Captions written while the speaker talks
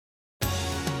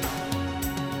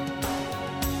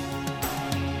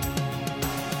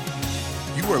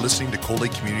are listening to Cold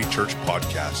Lake Community Church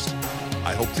Podcast.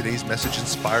 I hope today's message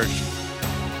inspired you.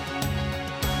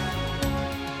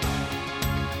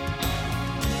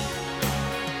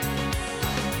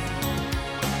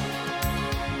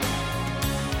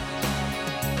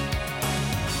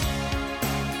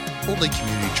 Cold Lake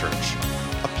Community Church,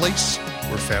 a place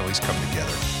where families come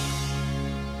together.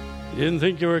 You didn't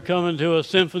think you were coming to a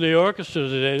symphony orchestra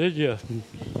today, did you?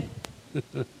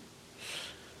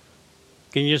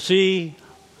 Can you see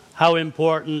how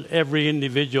important every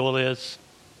individual is?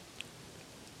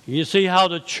 Can you see how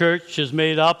the church is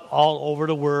made up all over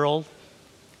the world?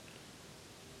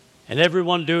 And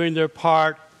everyone doing their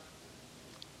part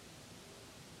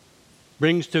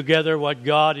brings together what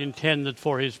God intended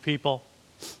for His people.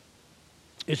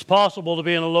 It's possible to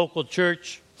be in a local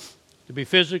church, to be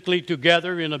physically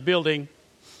together in a building,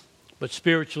 but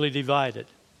spiritually divided.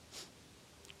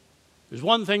 There's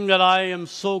one thing that I am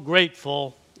so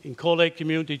grateful in Cold Lake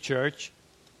Community Church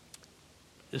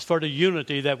is for the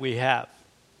unity that we have.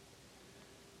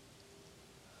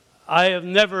 I have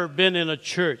never been in a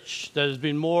church that has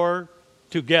been more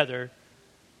together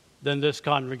than this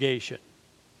congregation.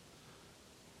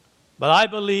 But I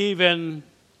believe in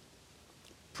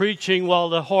preaching while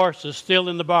the horse is still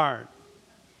in the barn.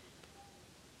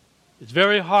 It's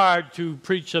very hard to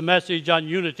preach a message on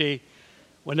unity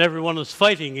when everyone is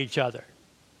fighting each other.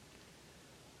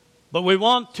 But we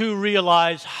want to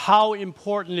realize how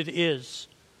important it is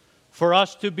for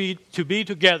us to be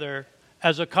together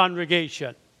as a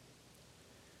congregation.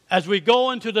 As we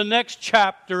go into the next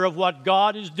chapter of what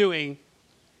God is doing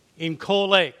in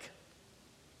Cold Lake,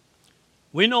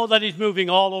 we know that He's moving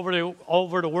all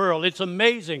over the world. It's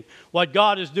amazing what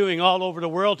God is doing all over the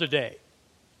world today.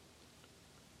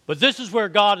 But this is where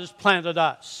God has planted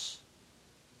us.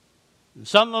 And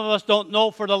some of us don't know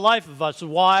for the life of us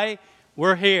why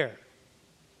we're here.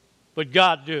 But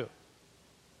God do.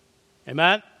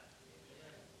 Amen?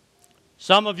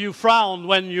 Some of you frowned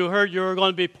when you heard you were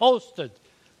going to be posted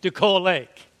to Cold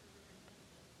Lake.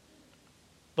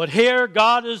 But here,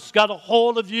 God has got a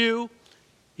hold of you.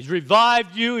 He's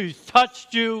revived you. He's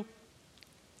touched you.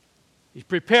 He's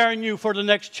preparing you for the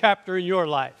next chapter in your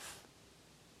life.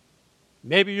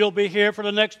 Maybe you'll be here for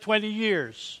the next 20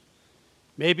 years.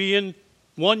 Maybe in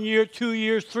 1 year, 2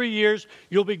 years, 3 years,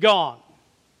 you'll be gone.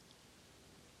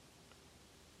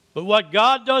 But what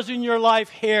God does in your life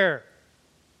here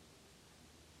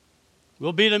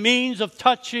will be the means of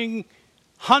touching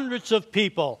hundreds of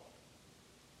people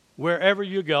wherever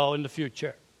you go in the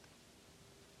future.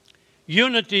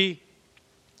 Unity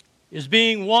is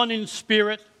being one in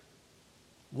spirit,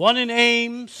 one in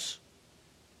aims,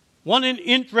 one in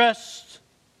interest,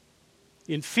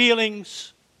 in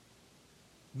feelings,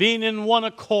 being in one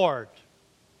accord,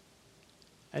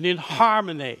 and in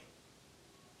harmony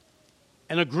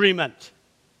and agreement.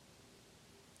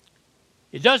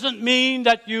 It doesn't mean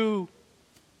that you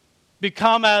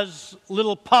become as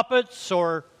little puppets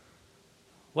or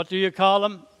what do you call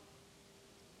them?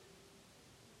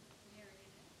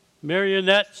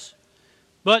 Marionettes.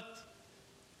 But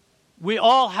we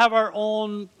all have our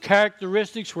own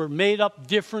characteristics. We're made up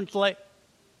differently.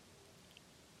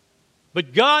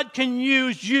 But God can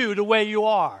use you the way you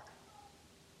are.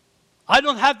 I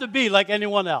don't have to be like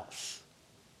anyone else.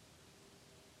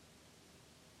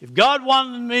 If God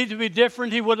wanted me to be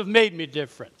different, He would have made me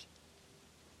different.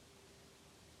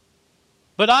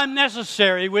 But I'm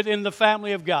necessary within the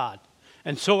family of God,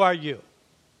 and so are you.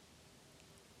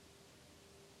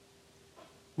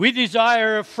 We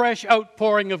desire a fresh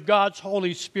outpouring of God's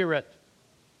Holy Spirit.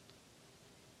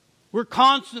 We're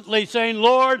constantly saying,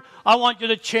 Lord, I want you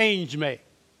to change me.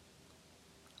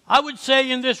 I would say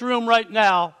in this room right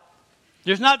now,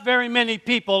 there's not very many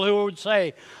people who would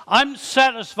say, I'm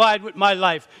satisfied with my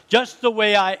life just the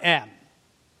way I am.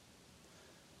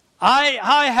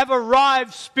 I have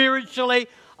arrived spiritually.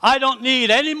 I don't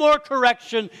need any more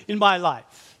correction in my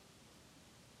life.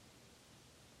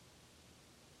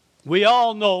 We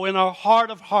all know in our heart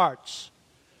of hearts,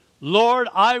 Lord,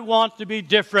 I want to be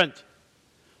different.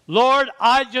 Lord,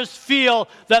 I just feel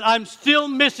that I'm still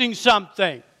missing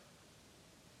something.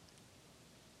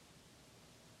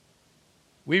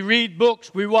 We read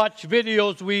books, we watch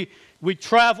videos, we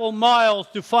travel miles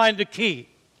to find the key.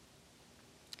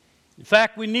 In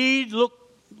fact, we need look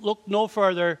no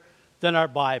further than our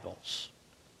Bibles.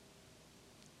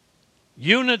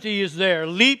 Unity is there,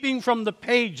 leaping from the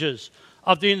pages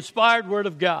of the inspired Word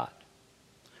of God.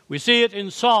 We see it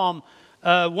in Psalm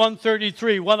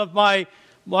 133, one of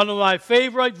my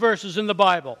favorite verses in the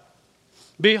Bible.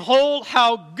 Behold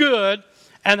how good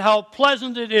and how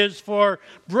pleasant it is for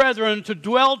brethren to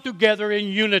dwell together in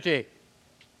unity.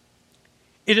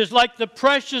 It is like the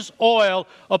precious oil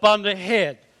upon the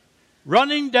head,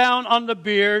 running down on the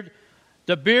beard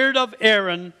of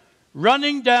Aaron,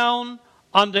 running down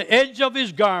on the edge of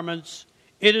his garments.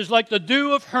 It is like the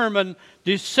dew of Hermon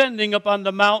descending upon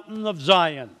the mountain of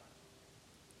Zion.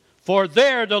 For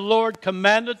there the Lord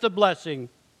commanded the blessing,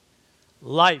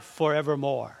 life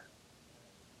forevermore.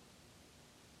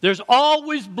 There's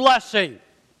always blessing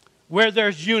where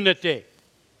there's unity.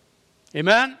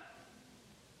 Amen?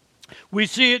 We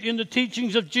see it in the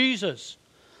teachings of Jesus.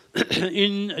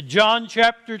 In John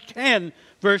chapter 10,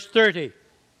 verse 30.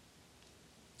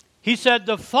 He said,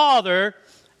 the Father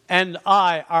and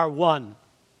I are one.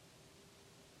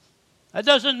 That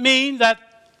doesn't mean that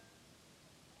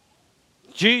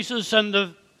Jesus and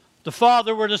the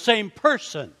Father were the same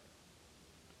person.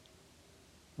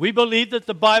 We believe that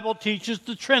the Bible teaches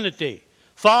the Trinity,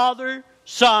 Father,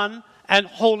 Son, and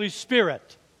Holy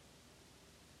Spirit.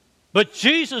 But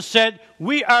Jesus said,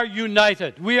 we are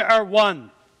united. We are one.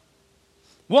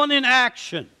 One in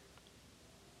action.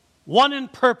 One in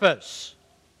purpose.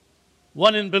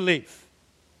 One in belief.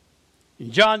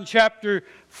 In John chapter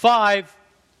 5,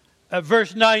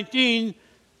 verse 19,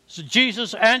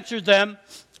 Jesus answered them,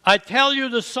 I tell you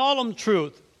the solemn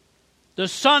truth. The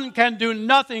Son can do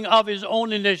nothing of his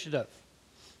own initiative,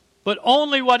 but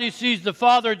only what he sees the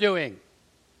Father doing.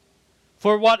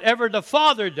 For whatever the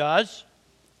Father does,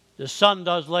 the Son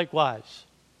does likewise.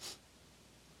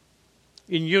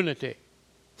 In unity.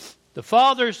 The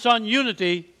Father-Son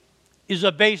unity is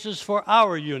a basis for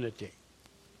our unity.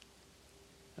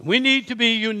 We need to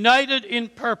be united in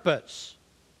purpose.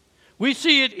 We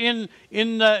see it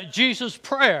in Jesus'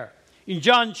 prayer in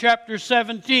John chapter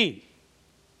 17.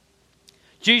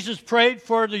 Jesus prayed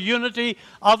for the unity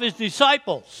of his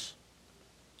disciples.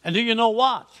 And do you know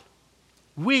what?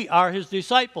 We are his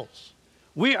disciples.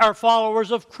 We are followers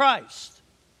of Christ.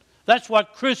 That's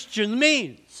what Christian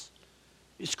means.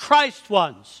 It's Christ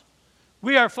ones.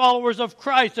 We are followers of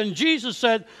Christ. And Jesus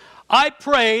said, I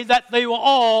pray that they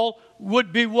all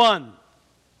would be one.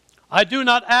 I do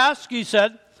not ask, he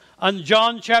said, on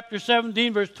John chapter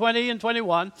 17, verse 20 and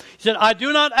 21. He said, I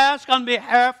do not ask on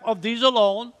behalf of these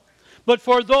alone, but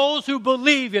for those who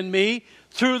believe in me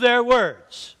through their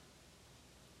words.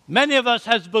 Many of us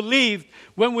has believed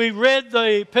when we read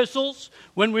the epistles,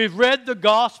 when we've read the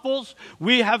Gospels,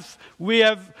 we have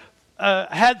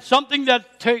had something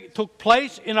that took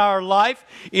place in our life,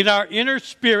 in our inner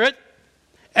spirit,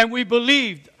 and we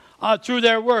believed through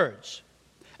their words.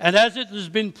 And as it has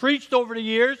been preached over the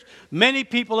years, many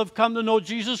people have come to know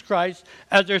Jesus Christ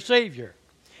as their Savior.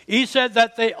 He said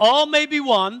that they all may be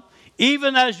one,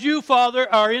 even as you,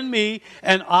 Father, are in me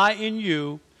and I in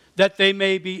you, that they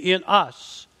may be in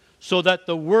us, so that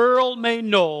the world may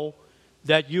know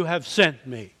that you have sent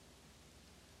me.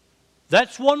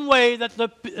 That's one way that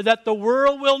the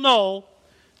world will know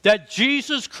that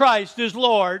Jesus Christ is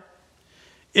Lord,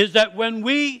 is that when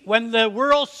the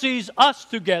world sees us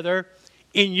together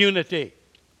in unity.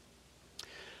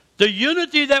 The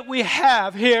unity that we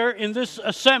have here in this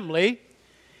assembly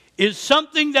is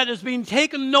something that has been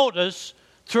taken notice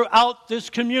throughout this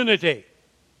community.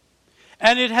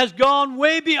 And it has gone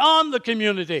way beyond the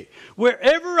community.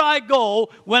 Wherever I go,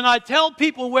 when I tell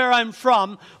people where I'm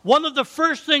from, one of the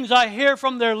first things I hear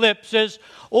from their lips is,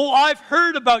 oh, I've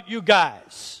heard about you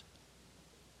guys.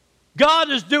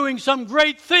 God is doing some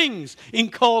great things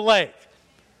in Cold Lake.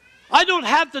 I don't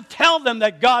have to tell them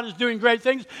that God is doing great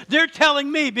things. They're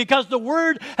telling me because the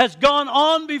word has gone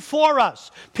on before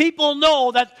us. People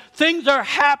know that things are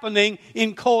happening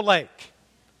in Cold Lake.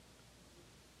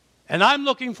 And I'm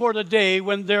looking for the day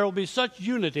when there will be such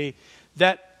unity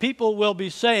that people will be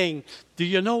saying, do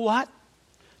you know what?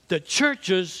 The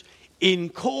churches in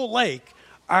Cold Lake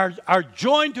are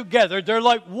joined together. They're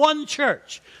like one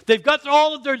church. They've got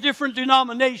all of their different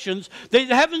denominations. They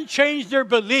haven't changed their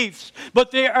beliefs,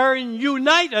 but they are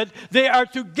united. They are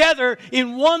together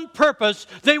in one purpose.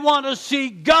 They want to see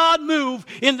God move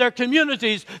in their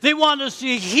communities. They want to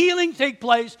see healing take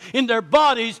place in their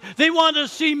bodies. They want to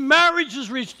see marriages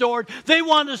restored. They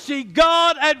want to see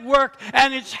God at work,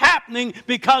 and it's happening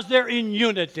because they're in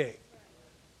unity.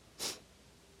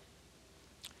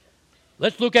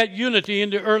 Let's look at unity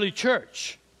in the early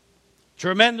church.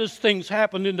 Tremendous things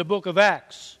happened in the book of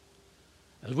Acts.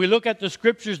 As we look at the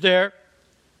scriptures there,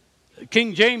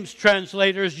 King James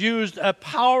translators used a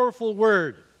powerful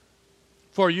word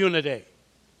for unity.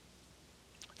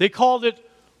 They called it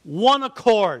one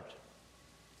accord.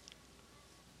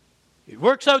 It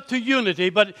works out to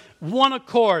unity, but one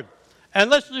accord.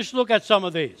 And let's just look at some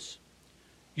of these.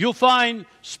 You'll find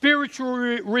spiritual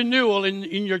renewal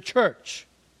in your church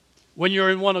when you're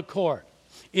in one accord.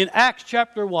 in Acts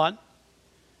chapter 1,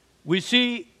 we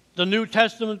see the New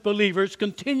Testament believers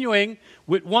continuing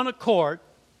with one accord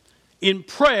in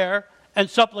prayer and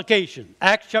supplication.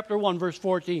 Acts chapter 1, verse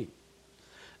 14.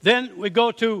 Then we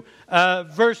go to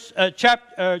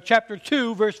chapter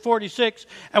 2, verse 46,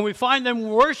 and we find them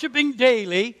worshiping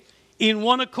daily in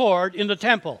one accord in the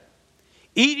temple,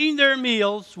 eating their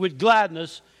meals with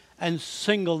gladness and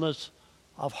singleness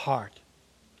of heart.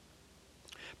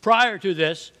 Prior to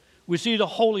this, we see the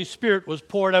Holy Spirit was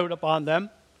poured out upon them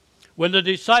when the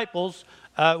disciples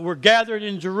were gathered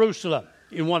in Jerusalem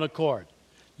in one accord.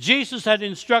 Jesus had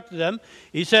instructed them.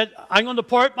 He said, I'm going to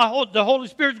pour out the Holy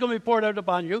Spirit is going to be poured out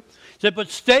upon you. He said, but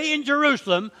stay in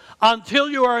Jerusalem until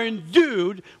you are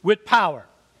endued with power.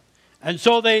 And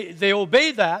so they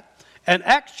obeyed that. And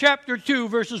Acts chapter 2,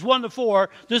 verses 1 to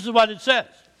 4, this is what it says.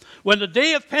 When the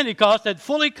day of Pentecost had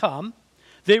fully come,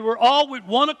 they were all with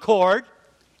one accord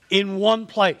in one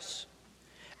place.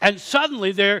 And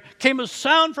suddenly there came a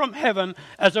sound from heaven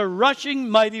as a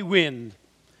rushing mighty wind,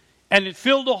 and it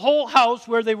filled the whole house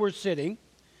where they were sitting.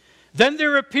 Then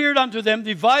there appeared unto them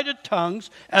divided tongues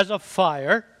as of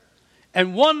fire,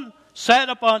 and one sat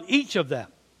upon each of them.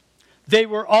 They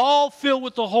were all filled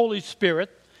with the Holy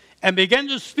Spirit, and began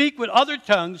to speak with other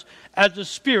tongues as the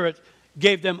Spirit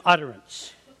gave them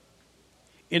utterance.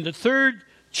 In the 3rd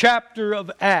chapter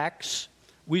of Acts,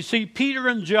 we see Peter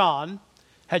and John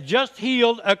had just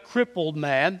healed a crippled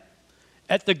man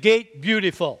at the gate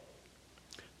Beautiful.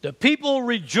 The people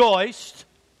rejoiced,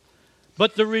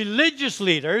 but the religious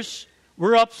leaders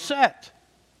were upset.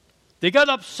 They got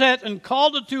upset and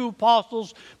called the 2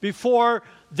 apostles before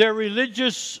their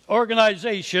religious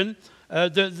organization,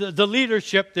 the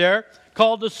leadership there,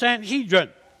 called the Sanhedrin.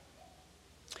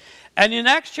 And in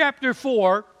Acts chapter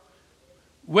 4,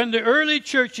 when the early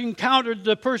church encountered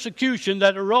the persecution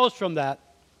that arose from that,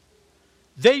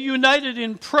 they united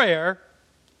in prayer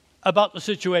about the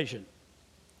situation.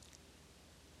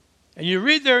 And you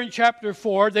read there in chapter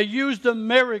 4, they used the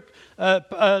miracle,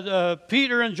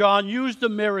 Peter and John used the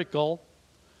miracle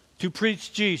to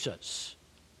preach Jesus.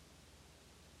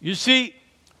 You see,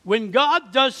 when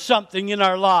God does something in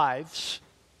our lives,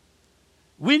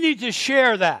 we need to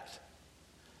share that.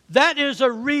 That is a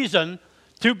reason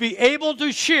to be able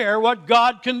to share what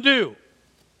God can do.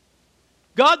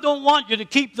 God don't want you to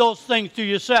keep those things to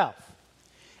yourself.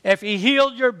 If He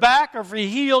healed your back, or if He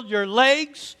healed your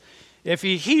legs, if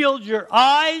He healed your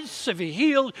eyes, if He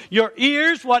healed your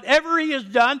ears, whatever He has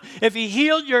done, if He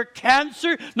healed your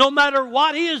cancer, no matter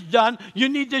what He has done, you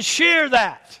need to share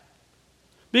that.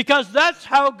 Because that's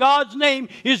how God's name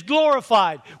is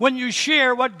glorified, when you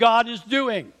share what God is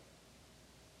doing.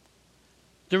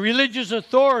 The religious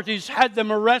authorities had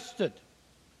them arrested.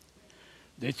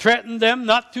 They threatened them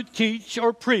not to teach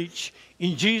or preach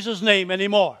in Jesus' name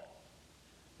anymore.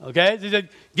 Okay? They said,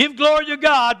 give glory to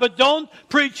God, but don't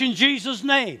preach in Jesus'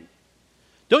 name.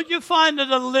 Don't you find it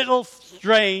a little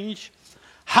strange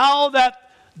how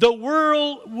that the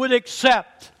world would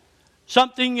accept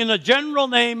something in a general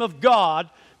name of God,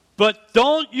 but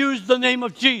don't use the name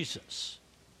of Jesus?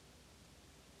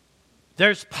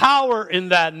 There's power in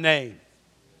that name.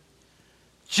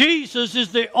 Jesus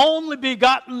is the only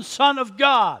begotten Son of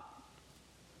God.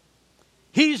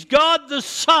 He's God the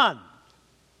Son,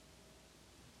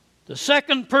 the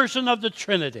second person of the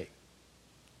Trinity.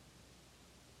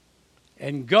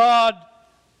 And God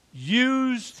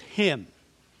used Him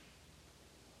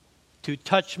to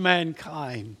touch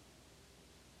mankind.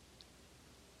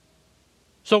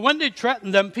 So when they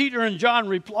threatened them, Peter and John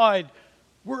replied,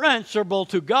 we're answerable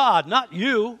to God, not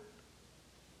you.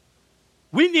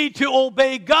 We need to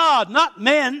obey God, not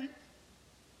men.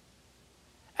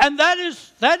 And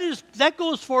that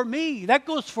goes for me. That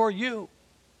goes for you.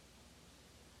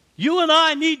 You and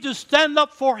I need to stand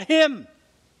up for Him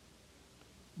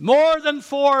more than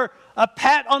for a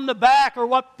pat on the back or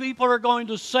what people are going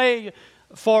to say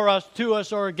for us, to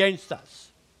us, or against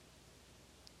us.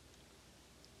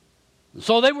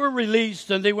 So they were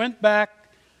released and they went back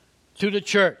to the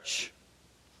church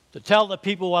to tell the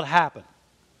people what happened.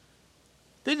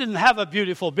 They didn't have a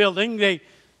beautiful building.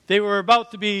 They were about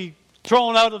to be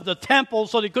thrown out of the temple,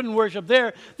 so they couldn't worship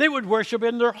there. They would worship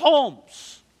in their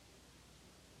homes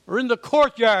or in the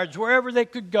courtyards, wherever they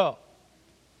could go.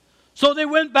 So they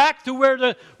went back to where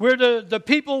the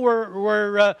people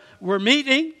were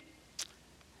meeting.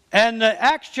 And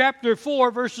Acts chapter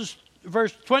 4, verse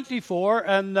 24,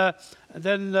 and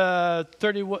then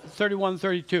 31,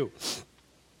 32.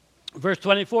 Verse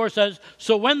 24 says,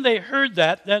 so when they heard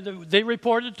that, they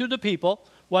reported to the people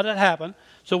what had happened.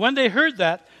 So when they heard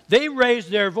that, they raised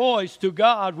their voice to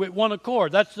God with one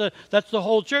accord. That's the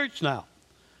whole church now.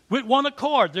 with one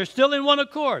accord. They're still in one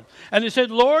accord. And they said,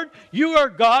 Lord, you are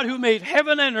God who made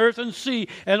heaven and earth and sea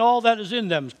and all that is in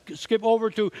them. Skip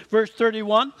over to verse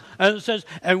 31. And it says,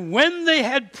 and when they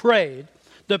had prayed,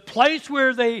 the place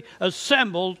where they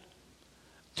assembled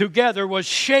together was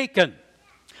shaken.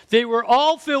 They were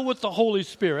all filled with the Holy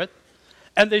Spirit,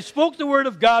 and they spoke the word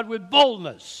of God with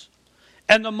boldness.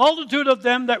 And the multitude of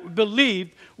them that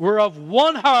believed were of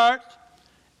one heart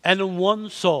and in one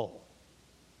soul.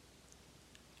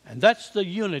 And that's the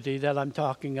unity that I'm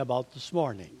talking about this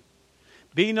morning.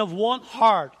 Being of one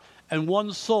heart and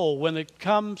one soul when it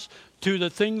comes to the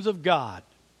things of God.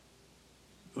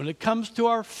 When it comes to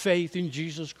our faith in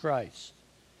Jesus Christ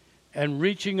and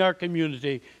reaching our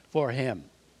community for Him.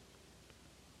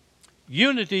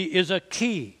 Unity is a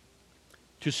key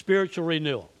to spiritual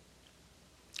renewal.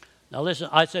 Now listen,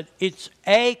 I said it's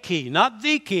a key, not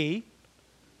the key.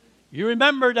 You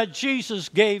remember that Jesus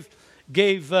gave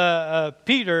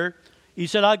Peter, he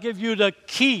said, I'll give you the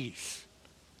keys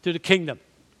to the kingdom.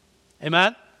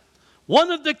 Amen?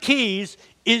 One of the keys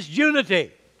is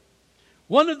unity.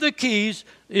 One of the keys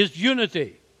is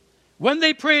unity. When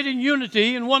they prayed in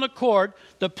unity, in one accord,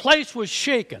 the place was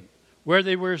shaken where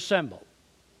they were assembled.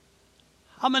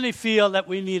 How many feel that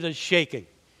we need a shaking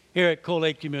here at Cold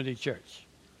Lake Community Church?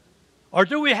 Or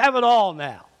do we have it all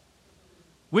now?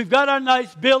 We've got our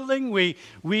nice building.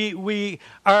 We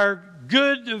are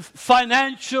good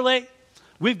financially.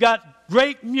 We've got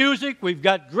great music. We've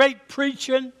got great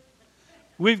preaching.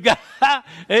 We've got,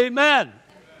 amen.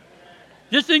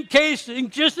 Just in case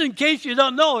you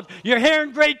don't know it, you're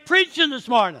hearing great preaching this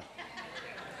morning.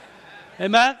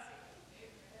 Amen?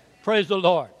 Praise the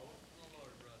Lord.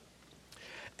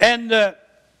 And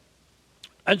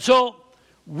so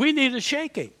we need a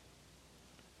shaking.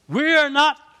 We are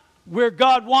not where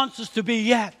God wants us to be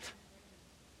yet.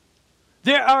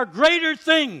 There are greater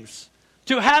things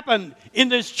to happen in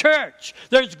this church.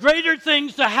 There's greater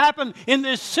things to happen in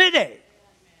this city.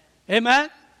 Amen?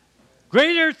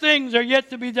 Greater things are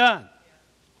yet to be done.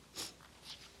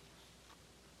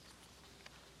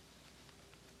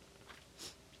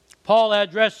 Paul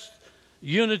addressed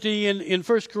unity in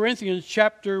 1 Corinthians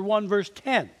chapter 1, verse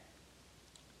 10.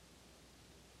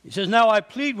 He says, now I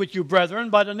plead with you, brethren,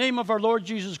 by the name of our Lord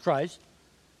Jesus Christ,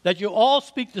 that you all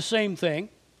speak the same thing,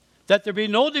 that there be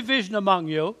no division among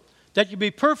you, that you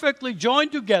be perfectly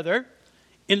joined together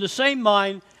in the same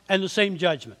mind and the same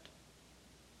judgment.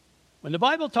 When the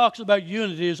Bible talks about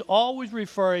unity, it's always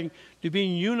referring to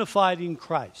being unified in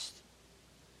Christ.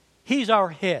 He's our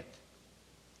head.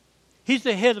 He's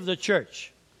the head of the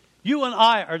church. You and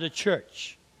I are the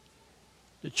church.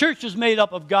 The church is made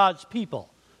up of God's people,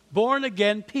 born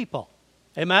again people.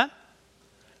 Amen?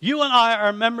 You and I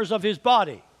are members of His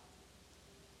body.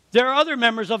 There are other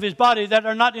members of His body that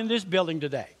are not in this building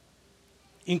today,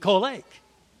 in Cold Lake.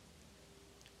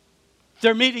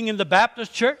 They're meeting in the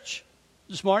Baptist church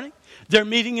this morning. They're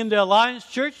meeting in the Alliance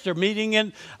Church. They're meeting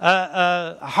in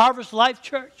Harvest Life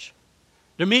Church.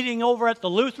 They're meeting over at the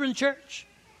Lutheran Church.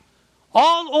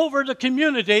 All over the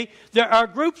community, there are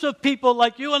groups of people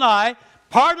like you and I,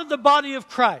 part of the body of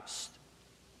Christ.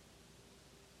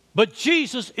 But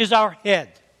Jesus is our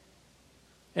head.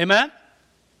 Amen?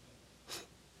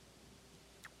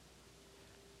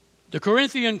 The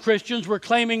Corinthian Christians were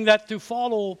claiming that to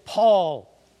follow Paul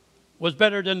was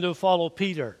better than to follow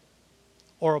Peter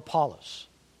or Apollos.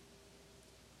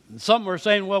 And some were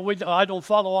saying, well, I don't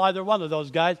follow either one of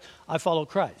those guys. I follow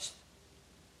Christ.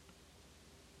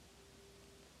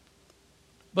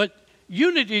 But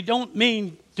unity don't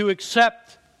mean to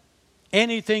accept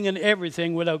anything and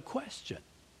everything without question.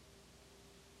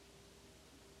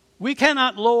 We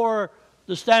cannot lower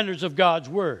the standards of God's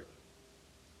Word.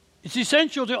 It's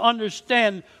essential to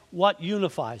understand what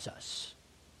unifies us.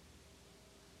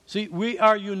 See, we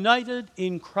are united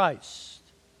in Christ.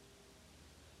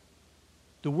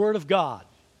 The Word of God.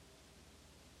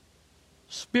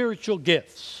 Spiritual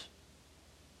gifts.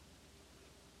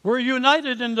 We're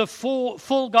united in the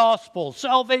full gospel,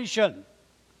 salvation,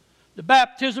 the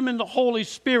baptism in the Holy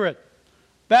Spirit,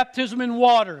 baptism in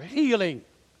water, healing,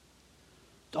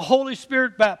 the Holy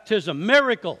Spirit baptism,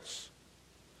 miracles,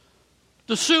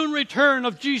 the soon return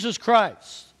of Jesus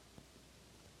Christ,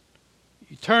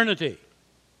 eternity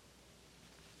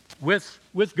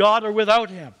with God or without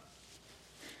Him.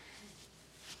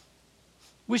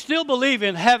 We still believe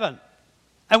in heaven,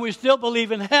 and we still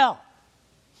believe in hell.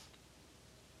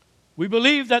 We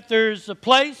believe that there's a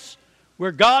place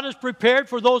where God is prepared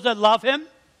for those that love Him.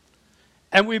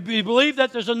 And we believe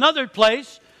that there's another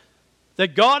place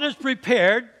that God has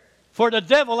prepared for the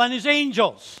devil and his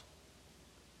angels.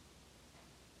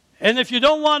 And if you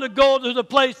don't want to go to the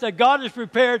place that God has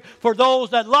prepared for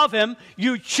those that love Him,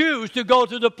 you choose to go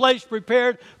to the place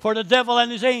prepared for the devil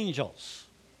and his angels.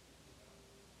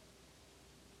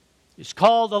 It's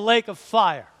called the lake of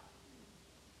fire.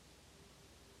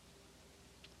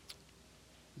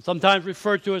 Sometimes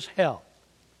referred to as hell.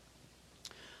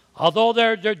 Although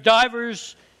there are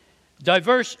diverse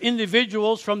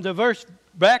individuals from diverse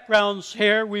backgrounds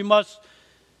here, we must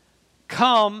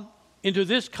come into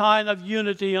this kind of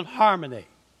unity and harmony,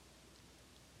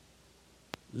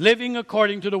 living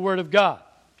according to the Word of God.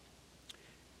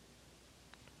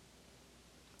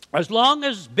 As long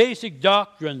as basic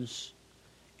doctrines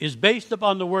is based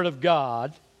upon the Word of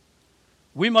God,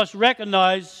 we must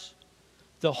recognize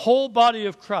the whole body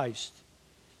of Christ,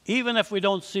 even if we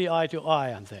don't see eye to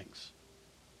eye on things.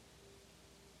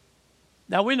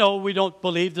 Now, we know we don't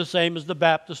believe the same as the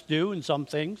Baptists do in some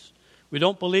things. We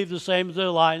don't believe the same as the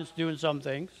Alliance do in some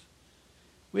things.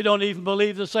 We don't even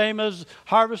believe the same as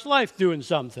Harvest Life do in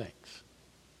some things.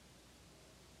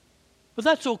 But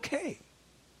that's okay.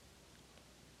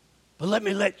 But let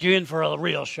me let you in for a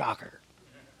real shocker.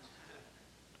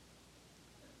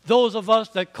 Those of us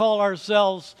that call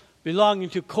ourselves belonging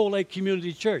to Cold Lake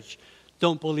Community Church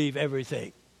don't believe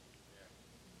everything.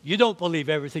 You don't believe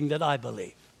everything that I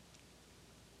believe.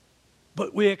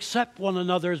 But we accept one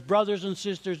another as brothers and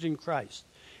sisters in Christ,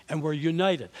 and we're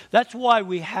united. That's why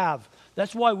we have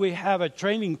a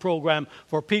training program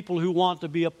for people who want to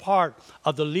be a part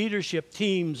of the leadership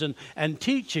teams and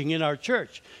teaching in our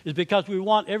church, is because we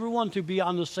want everyone to be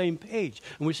on the same page.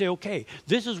 And we say, okay,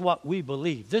 this is what we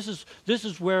believe. This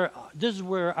is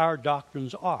where our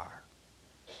doctrines are.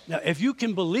 Now, if you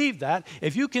can believe that,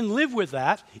 if you can live with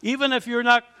that, even if you're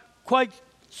not quite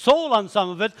sold on some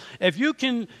of it, if you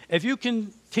can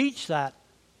teach that,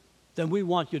 then we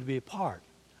want you to be a part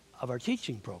of our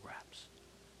teaching programs.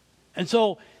 And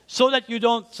so that you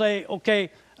don't say,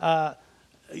 okay,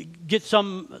 get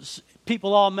some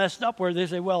people all messed up where they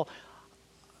say, well,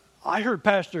 I heard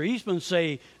Pastor Eastman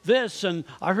say this, and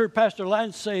I heard Pastor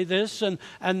Lance say this, and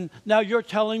now you're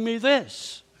telling me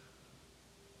this.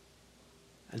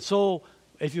 And so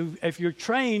if you're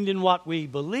trained in what we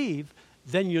believe,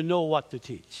 then you know what to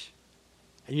teach.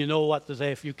 And you know what to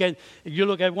say. If you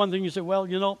look at one thing, you say,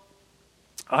 well,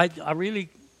 I really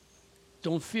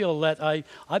don't feel that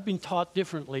I've been taught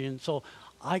differently, and so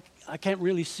I can't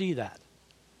really see that.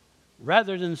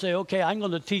 Rather than say, okay, I'm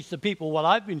going to teach the people what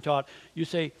I've been taught, you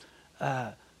say,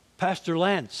 Pastor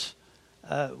Lance,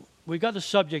 we got a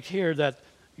subject here that,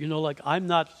 I'm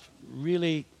not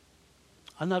really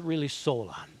sold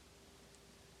on.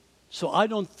 So I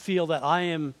don't feel that I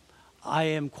am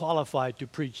qualified to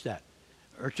preach that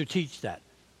or to teach that.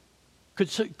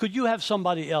 Could you have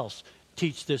somebody else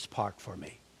teach this part for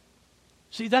me?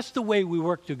 See, that's the way we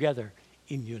work together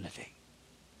in unity.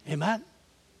 Amen?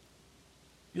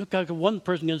 You look at one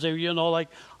person can say,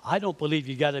 I don't believe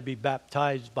you got to be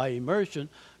baptized by immersion,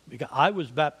 because I was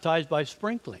baptized by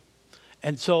sprinkling.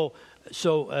 And I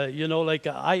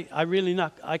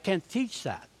can't teach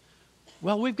that.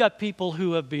 Well, we've got people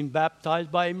who have been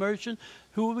baptized by immersion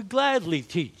who would gladly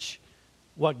teach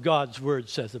what God's Word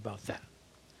says about that.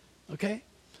 Okay?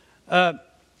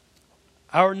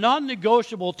 Our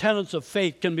non-negotiable tenets of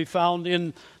faith can be found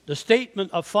in the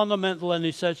statement of fundamental and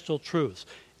essential truths.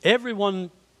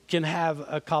 Everyone can have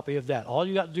a copy of that. All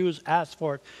you got to do is ask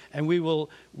for it, and we will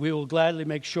gladly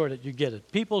make sure that you get it.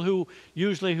 People who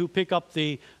pick up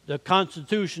the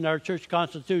Constitution, our church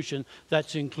Constitution,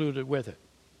 that's included with it.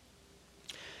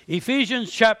 Ephesians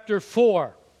chapter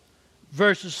 4,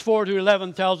 verses 4 to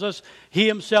 11 tells us, He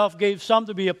Himself gave some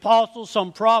to be apostles,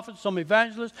 some prophets, some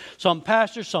evangelists, some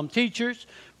pastors, some teachers,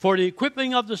 for the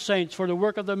equipping of the saints, for the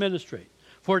work of the ministry,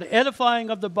 for the edifying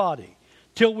of the body,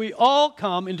 till we all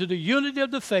come into the unity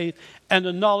of the faith and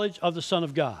the knowledge of the Son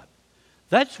of God.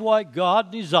 That's why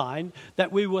God designed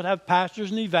that we would have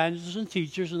pastors and evangelists and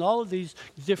teachers and all of these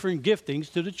different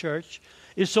giftings to the church,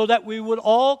 is so that we would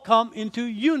all come into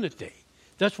unity.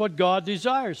 That's what God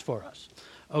desires for us.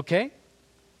 Okay?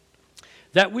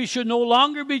 That we should no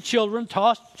longer be children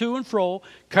tossed to and fro,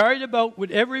 carried about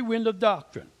with every wind of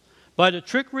doctrine, by the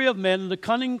trickery of men and the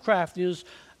cunning craftiness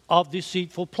of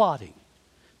deceitful plotting.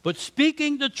 But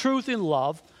speaking the truth in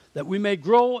love, that we may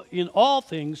grow in all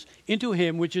things into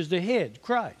Him which is the head,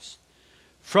 Christ,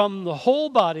 from the whole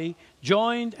body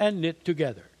joined and knit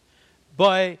together,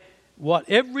 by what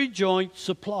every joint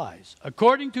supplies,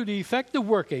 according to the effective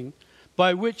working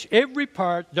by which every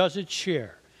part does its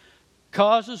share,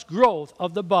 causes growth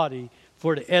of the body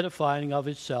for the edifying of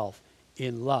itself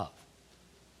in love.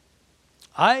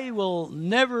 I will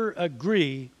never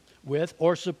agree with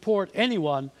or support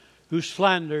anyone who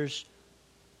slanders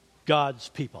God's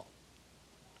people.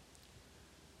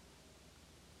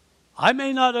 I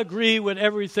may not agree with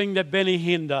everything that Benny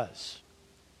Hinn does,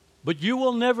 but you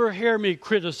will never hear me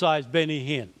criticize Benny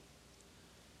Hinn.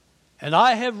 And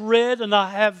I have read and I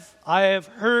have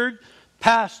heard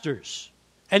pastors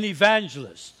and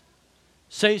evangelists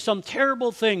say some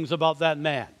terrible things about that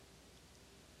man.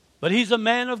 But he's a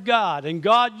man of God, and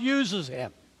God uses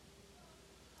him.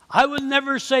 I would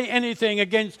never say anything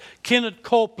against Kenneth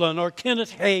Copeland or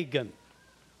Kenneth Hagin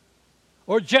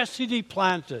or Jesse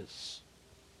Duplantis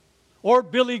or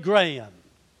Billy Graham.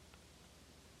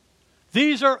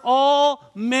 These are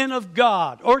all men of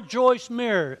God. Or Joyce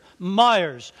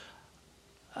Myers,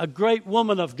 a great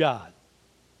woman of God.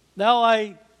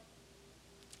 Now,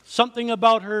 something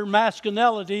about her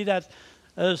masculinity that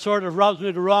sort of rubs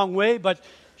me the wrong way, but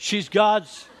she's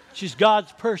God's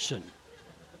person.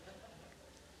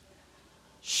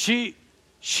 She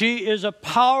is a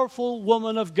powerful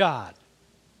woman of God.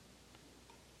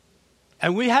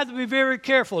 And we have to be very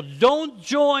careful. Don't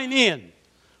join in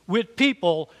with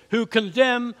people who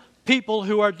condemn people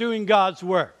who are doing God's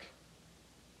work.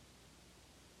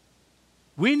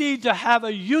 We need to have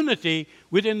a unity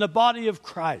within the body of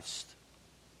Christ.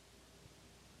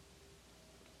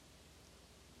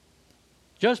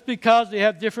 Just because they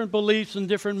have different beliefs and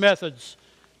different methods,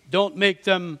 don't make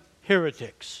them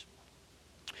heretics.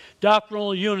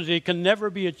 Doctrinal unity can never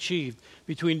be achieved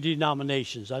between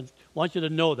denominations. I want you to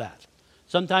know that.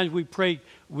 Sometimes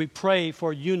we pray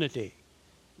for unity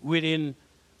within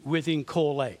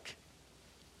Coal Lake.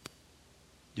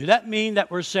 Does that mean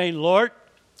that we're saying, Lord,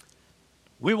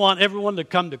 we want everyone to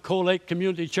come to Coal Lake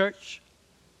Community Church?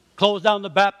 Close down the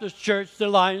Baptist Church, the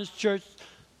Lions Church,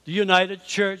 the United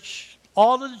Church,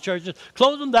 all of the churches.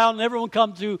 Close them down and everyone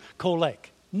come to Coal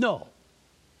Lake. No.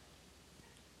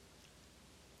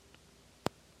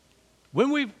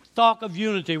 When we talk of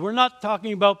unity, we're not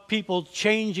talking about people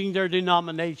changing their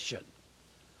denomination.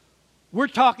 We're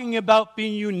talking about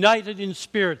being united in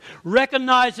spirit,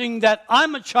 recognizing that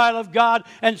I'm a child of God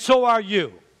and so are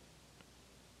you.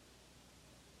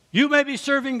 You may be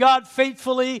serving God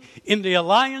faithfully in the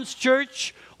Alliance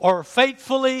Church or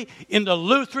faithfully in the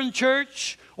Lutheran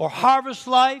Church or Harvest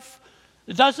Life.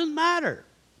 It doesn't matter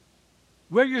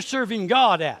where you're serving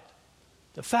God at.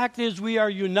 The fact is we are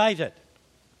united.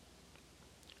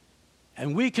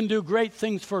 And we can do great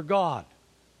things for God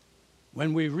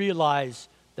when we realize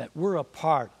that we're a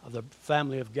part of the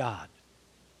family of God.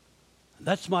 And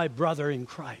that's my brother in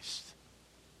Christ.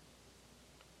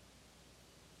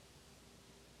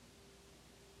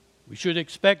 We should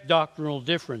expect doctrinal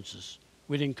differences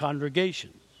within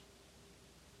congregations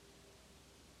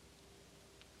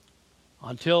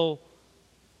until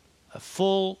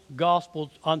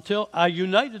a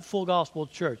united full gospel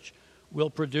church will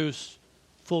produce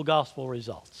full gospel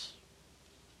results.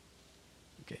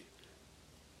 Okay.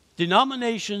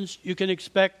 Denominations, you can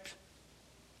expect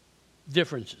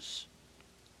differences.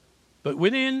 But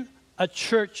within a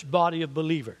church body of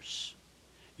believers,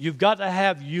 you've got to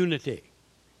have unity.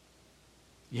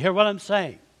 You hear what I'm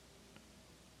saying?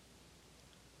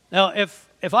 Now,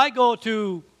 if I go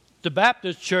to the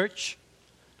Baptist church,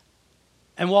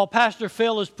 and while Pastor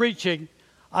Phil is preaching,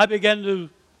 I begin to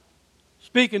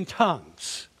speak in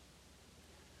tongues,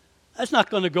 that's not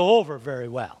going to go over very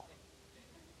well.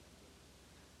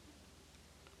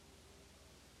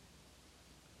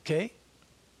 Okay?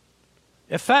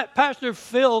 If Pastor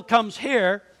Phil comes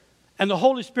here and the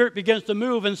Holy Spirit begins to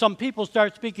move and some people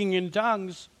start speaking in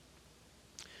tongues,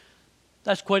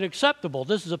 that's quite acceptable.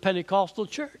 This is a Pentecostal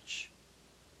church.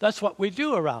 That's what we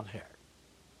do around here.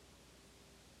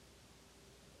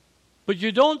 But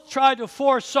you don't try to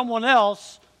force someone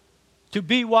else to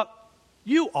be what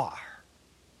you are.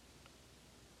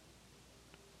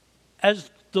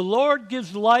 As the Lord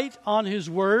gives light on His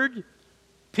Word,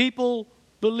 people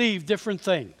believe different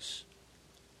things.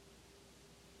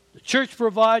 The church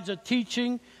provides a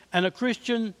teaching, and a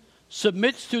Christian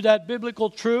submits to that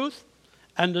biblical truth,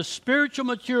 and the spiritual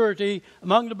maturity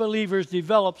among the believers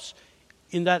develops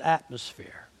in that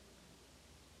atmosphere.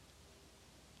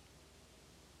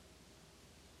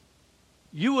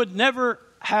 You would never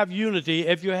have unity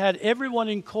if you had everyone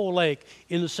in Coal Lake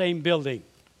in the same building.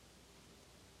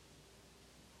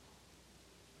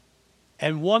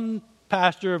 And one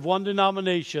pastor of one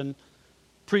denomination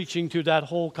preaching to that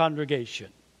whole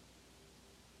congregation.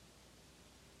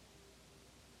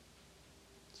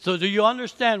 So do you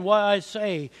understand why I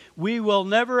say we will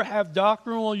never have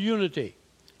doctrinal unity?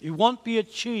 It won't be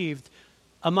achieved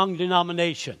among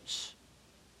denominations.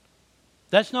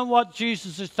 That's not what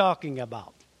Jesus is talking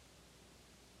about.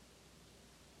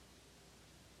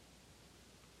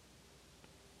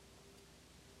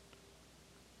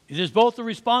 It is both the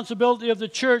responsibility of the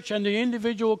church and the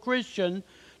individual Christian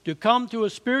to come to a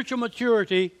spiritual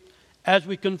maturity as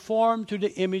we conform to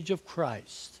the image of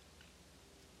Christ.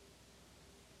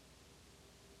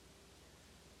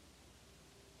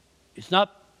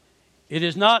 It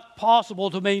is not possible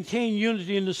to maintain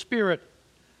unity in the Spirit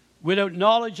without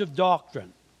knowledge of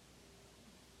doctrine.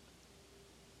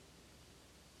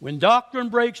 When doctrine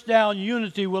breaks down,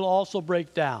 unity will also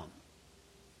break down.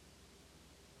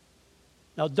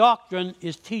 Now, doctrine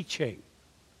is teaching.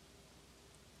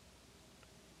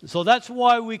 So that's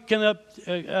why we can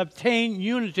obtain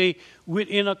unity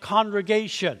within a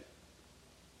congregation.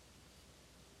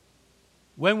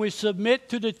 When we submit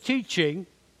to the teaching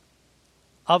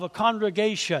of a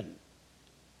congregation,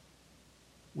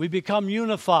 we become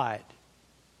unified.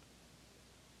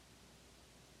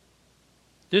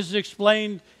 This is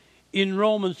explained in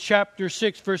Romans chapter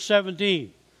 6, verse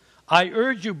 17. I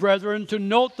urge you, brethren, to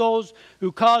note those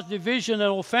who cause division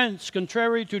and offense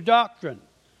contrary to doctrine,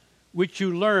 which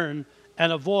you learn,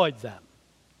 and avoid them.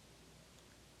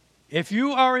 If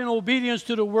you are in obedience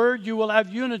to the word, you will have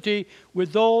unity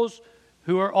with those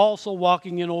who are also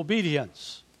walking in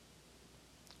obedience.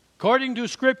 According to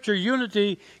Scripture,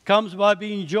 unity comes by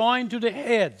being joined to the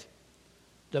head,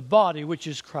 the body, which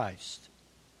is Christ.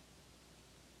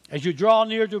 As you draw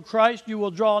near to Christ, you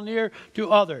will draw near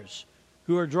to others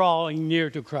who are drawing near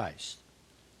to Christ.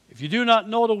 If you do not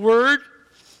know the Word,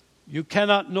 you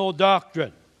cannot know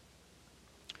doctrine.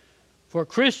 For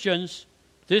Christians,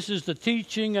 this is the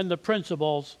teaching and the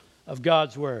principles of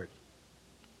God's Word.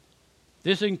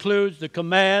 This includes the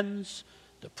commands,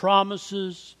 the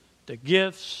promises, the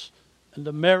gifts, and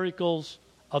the miracles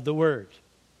of the Word.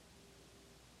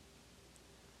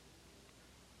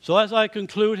 So as I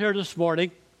conclude here this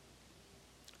morning,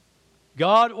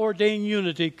 God-ordained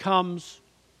unity comes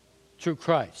through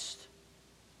Christ.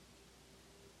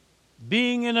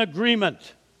 Being in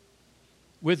agreement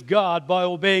with God by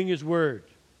obeying His Word.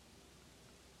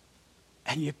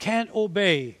 And you can't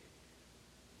obey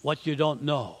what you don't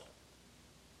know.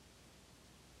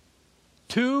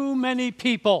 Too many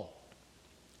people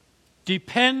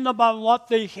depend upon what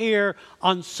they hear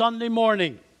on Sunday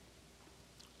morning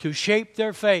to shape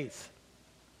their faith.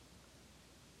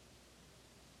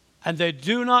 And they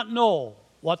do not know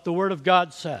what the Word of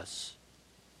God says.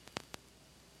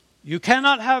 You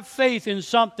cannot have faith in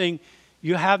something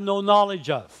you have no knowledge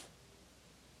of.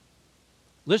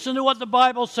 Listen to what the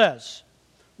Bible says.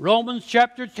 Romans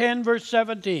chapter 10, verse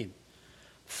 17.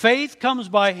 Faith comes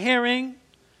by hearing,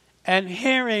 and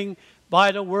hearing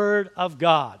by the Word of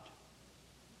God.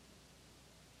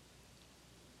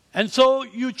 And so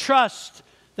you trust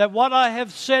that what I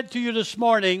have said to you this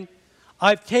morning,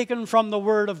 I've taken from the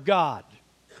Word of God.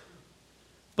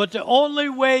 But the only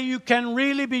way you can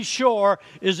really be sure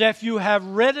is if you have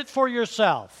read it for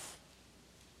yourself.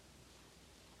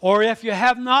 Or if you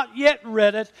have not yet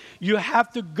read it, you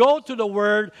have to go to the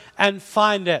Word and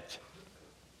find it.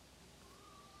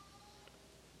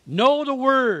 Know the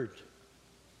Word.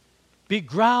 Be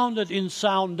grounded in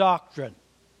sound doctrine.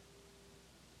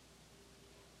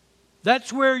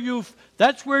 That's where you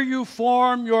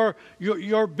form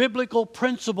your biblical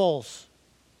principles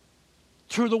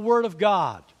through the Word of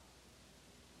God.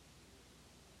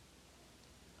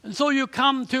 And so you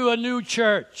come to a new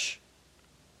church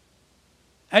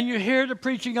and you hear the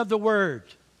preaching of the Word.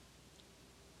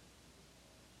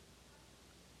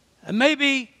 And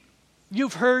maybe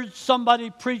you've heard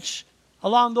somebody preach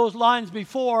along those lines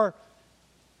before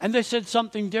and they said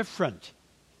something different.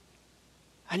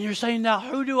 And you're saying, now,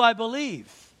 who do I believe?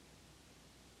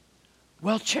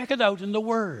 Well, check it out in the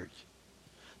Word.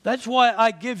 That's why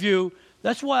I give you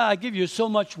so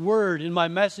much Word in my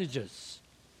messages.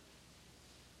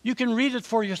 You can read it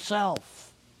for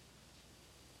yourself.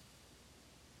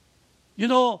 You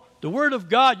know, the Word of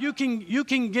God, you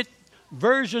can get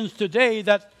versions today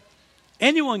that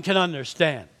anyone can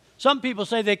understand. Some people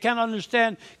say they can't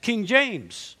understand King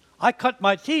James. I cut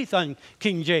my teeth on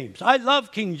King James. I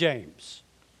love King James.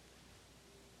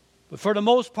 But for the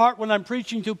most part, when I'm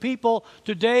preaching to people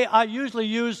today, I usually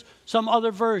use some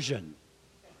other version.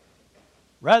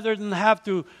 Rather than have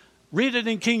to read it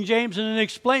in King James and then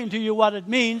explain to you what it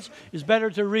means, it's better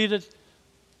to read it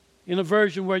in a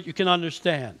version where you can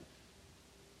understand.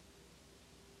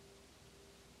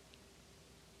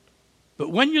 But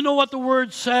when you know what the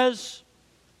Word says,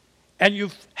 and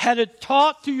you've had it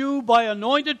taught to you by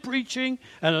anointed preaching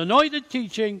and anointed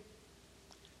teaching,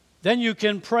 then you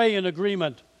can pray in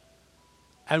agreement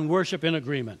and worship in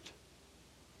agreement.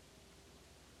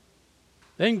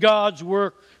 Then God's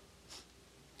work,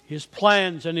 His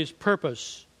plans and His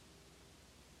purpose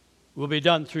will be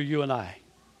done through you and I.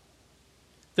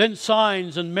 Then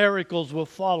signs and miracles will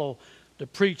follow the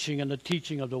preaching and the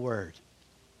teaching of the Word.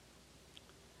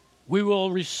 We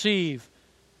will receive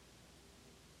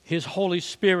His Holy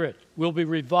Spirit, will be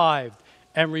revived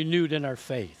and renewed in our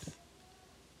faith.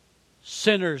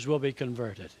 Sinners will be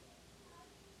converted,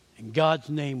 and God's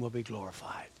name will be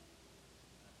glorified.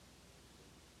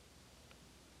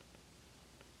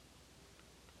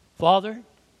 Father,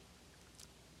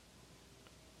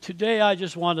 today I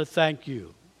just want to thank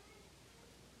you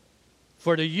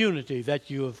for the unity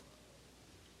that you have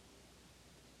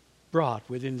brought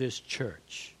within this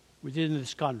church, within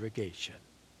this congregation.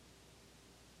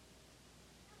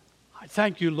 I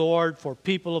thank you, Lord, for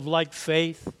people of like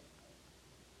faith,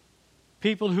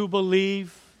 people who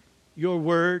believe your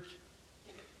word,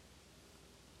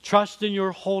 trust in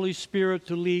your Holy Spirit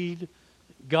to lead,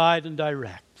 guide, and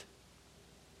direct.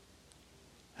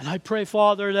 And I pray,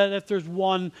 Father, that if there's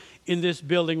one in this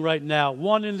building right now,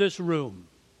 one in this room,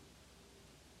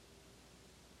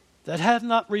 that have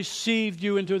not received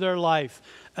you into their life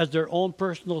as their own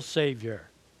personal Savior,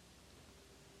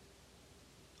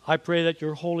 I pray that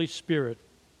your Holy Spirit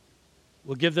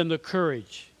will give them the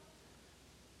courage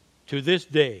to this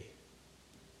day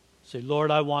say, Lord,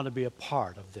 I want to be a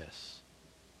part of this.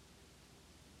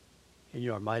 In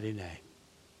your mighty name,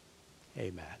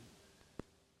 amen.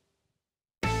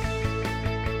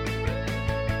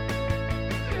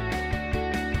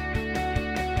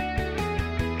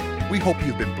 We hope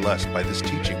you've been blessed by this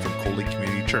teaching from Coley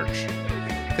Community Church.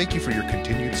 Thank you for your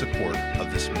continued support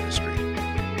of this ministry.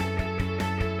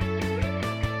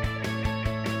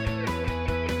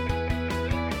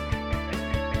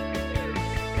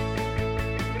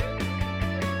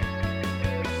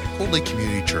 Coley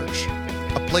Community Church,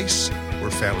 a place where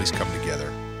families come together.